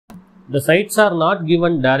the sides are not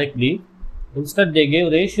given directly. Instead, they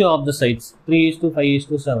gave ratio of the sides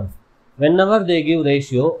 3:5:7. Whenever they give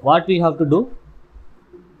ratio, what we have to do?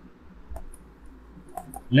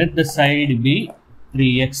 Let the side be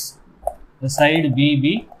 3x, the side B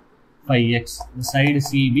be 5x, the side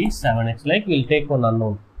C be 7x. Like we will take one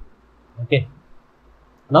unknown. Okay.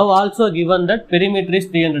 Now also given that perimeter is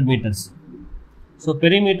 300 meters. So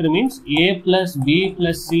perimeter means A plus B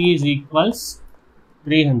plus C is equals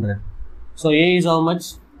 300. So A is how much?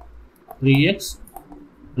 3x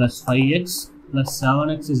plus 5x plus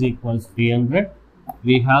 7x is equals 300.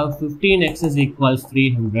 We have 15x is equals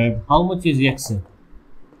 300. How much is x?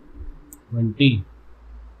 20.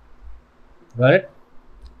 Got it?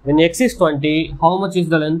 When x is 20, how much is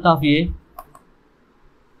the length of A?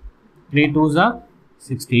 3 2s are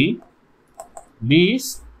 60. B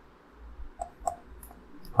is,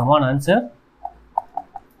 come on, answer.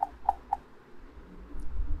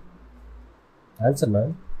 Answer,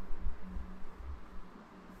 man.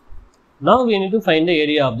 Now we need to find the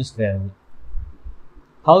area of this triangle.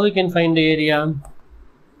 How we can find the area?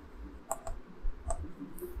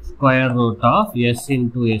 Square root of s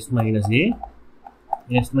into s minus a,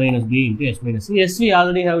 s minus b into s minus c. S we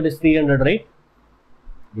already have, it is 300, right?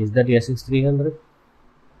 Is that s is 300?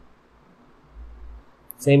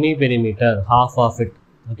 Semi perimeter, half of it.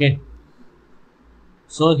 Okay.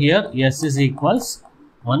 So here s is equals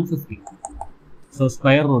 150. So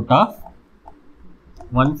square root of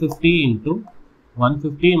 150 into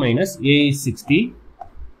 150 minus a is 60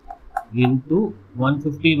 into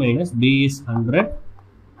 150 minus b is 100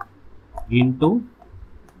 into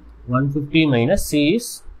 150 minus c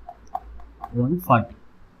is 140.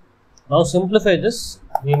 Now simplify this.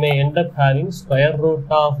 We may end up having square root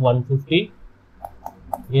of 150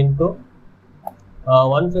 into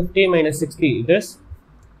 150 minus 60, it is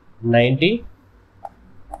 90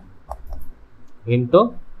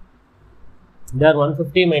 into, there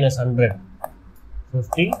 150 minus 100,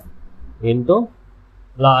 50 into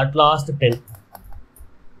at last 10.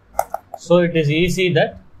 So it is easy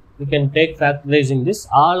that we can take factorizing this.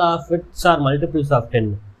 All of it are multiples of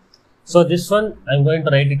 10. So this one I am going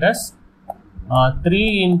to write it as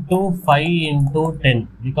 3 into 5 into 10,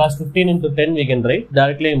 because 15 into 10 we can write.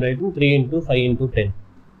 Directly I am writing 3 into 5 into 10.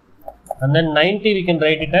 And then 90 we can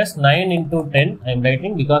write it as 9 into 10 I am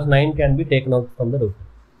writing, because 9 can be taken out from the root.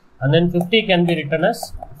 And then 50 can be written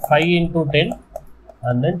as 5 into 10,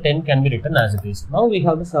 and then 10 can be written as it is. Now we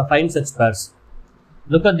have to find such pairs.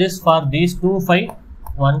 Look at this. For these two 5,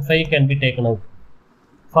 1 5 can be taken out.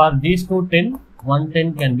 For these two 10, 1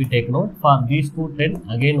 10 can be taken out. For these two 10,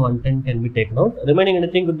 again 1 10 can be taken out. Remaining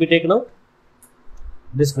anything could be taken out.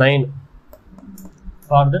 This 9.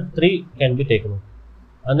 For the 3 can be taken out.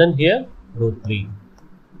 And then here root 3.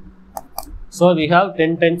 So we have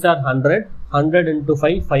 10 tens are 100. 100 into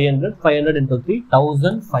 5, 500. 500 into 3,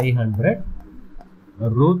 1500.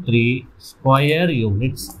 Root 3 square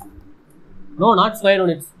units. No, not square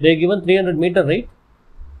units. They are given 300 meter, right?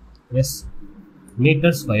 Yes.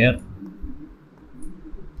 Meter square.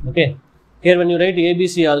 Okay. Here when you write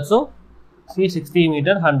ABC also, see 60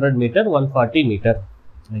 meter, 100 meter, 140 meter.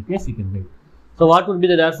 Like this you can write. So what would be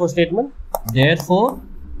the therefore statement? Therefore,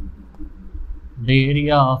 the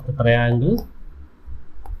area of the triangle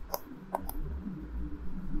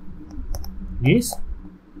is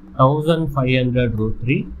 1500 root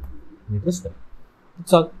 3 meter square.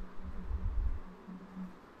 That's all.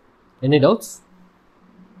 Any doubts?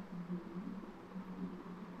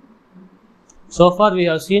 So far we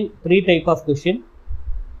have seen 3 type of question.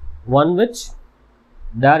 One which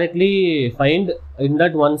directly find in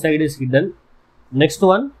that one side is hidden. Next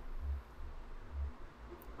one,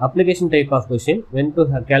 application type of question, when to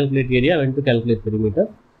calculate area, when to calculate perimeter.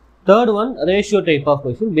 Third one, ratio type of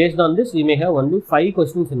question. Based on this, we may have only 5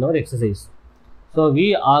 questions in our exercise. So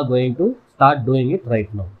we are going to start doing it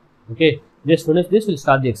right now. Okay, just finish this, we'll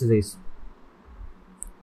start the exercise.